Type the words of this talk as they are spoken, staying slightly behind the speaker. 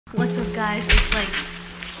What's up guys, it's like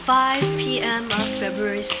 5 p.m. of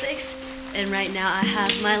February 6th and right now I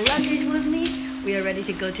have my luggage with me. We are ready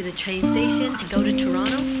to go to the train station to go to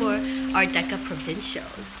Toronto for our DECA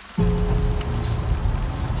Provincials.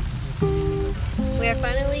 We are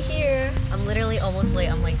finally here. I'm literally almost late.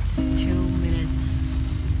 I'm like 2 minutes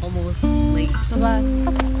almost late. Bye-bye.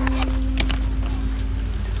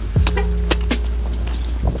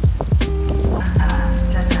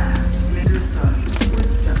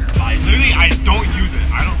 I don't use it.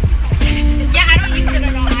 I don't. Yeah, I don't use it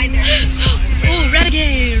at all either. Oh,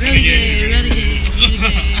 renegade.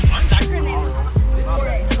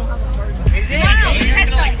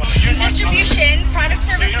 Distribution, product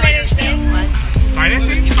service management.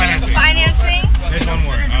 Financing? Financing. There's one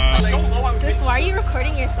more. Sis, why are you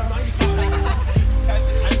recording yourself?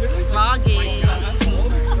 Vlogging.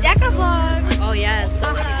 DECA vlogs. Oh yes.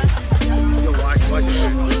 Watch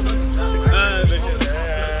it.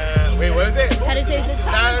 Wait, what is it? Headed to the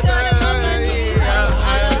top.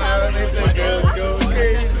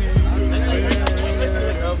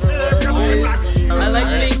 I like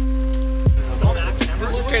me.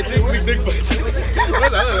 Okay, dig bites.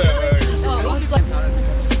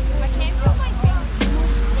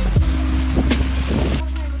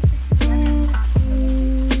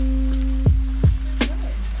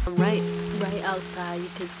 Right outside, you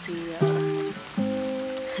can see.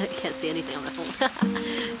 I can't see anything on my phone.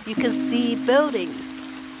 You can see buildings.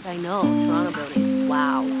 I know, Toronto buildings.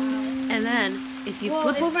 Wow. And then if you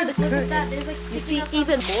flip over the curtains, you see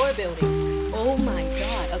even more buildings. Oh my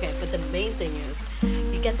god. Okay, but the main thing is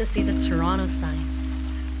you get to see the Toronto sign.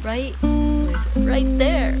 Right? Where's it? Right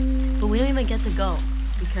there. But we don't even get to go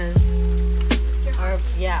because our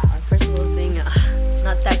principal is being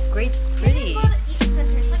not that pretty.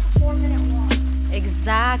 It's like a 4-minute walk.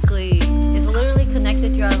 Exactly. It's literally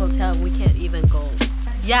connected to our hotel. We can't even go.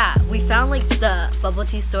 Yeah, we found like the bubble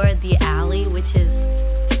tea store at the alley, which is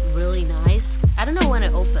really nice. I don't know when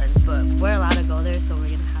it opens, but we're allowed to go there, so we're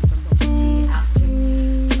gonna have some bubble tea after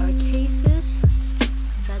our cases.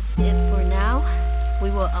 That's it for now.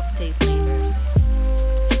 We will update later.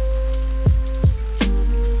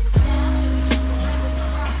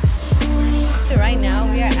 Right now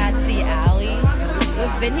we are at the alley.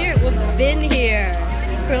 We've been here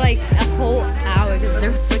for like a whole hour because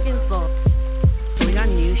they're freaking slow. We got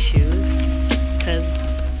new shoes because,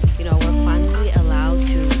 you know, we're finally allowed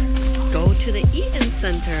to go to the Eaton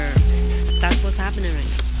Center. That's what's happening right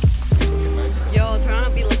now. Yo, Toronto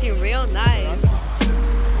be looking real nice.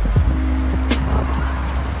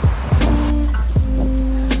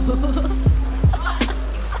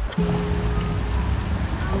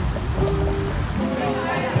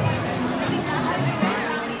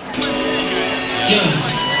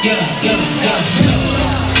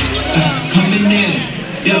 Coming in,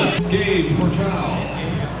 Gage Portrell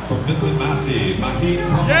from Vincent Massey.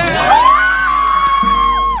 Yeah!